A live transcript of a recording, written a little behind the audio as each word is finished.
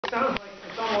sounds like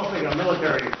it's almost like a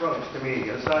military approach to me,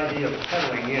 this idea of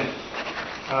peddling in.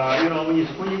 You know, when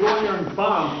you go in there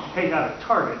and take out a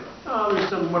target, there's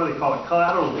some, what do they call it,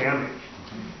 collateral damage.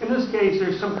 In this case,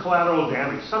 there's some collateral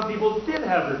damage. Some people did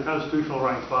have their constitutional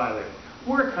rights violated.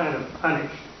 We're kind of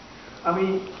punished. I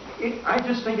mean, I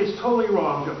just think it's totally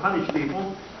wrong to punish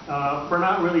people for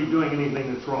not really doing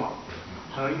anything that's wrong.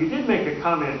 You did make a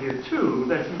comment here, too,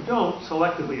 that you don't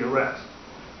selectively arrest.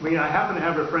 I mean, I happen to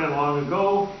have a friend long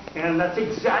ago, and that's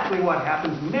exactly what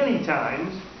happens many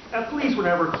times, and police were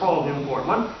never called in for it.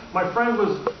 My friend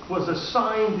was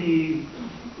assigned the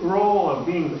role of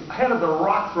being head of the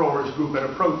rock throwers group at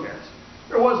a protest.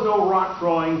 There was no rock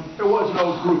throwing, there was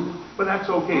no group, but that's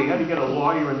okay. He had to get a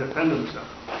lawyer and defend himself.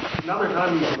 Another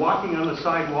time he was walking on the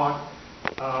sidewalk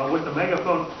with the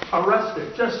megaphone,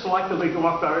 arrested, just selectively go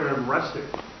up there and arrest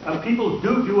it. People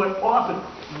do it often.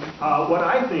 What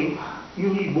I think, you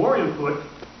need more input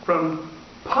from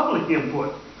public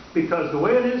input, because the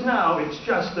way it is now, it's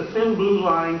just the thin blue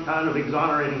line kind of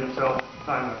exonerating itself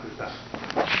time after time.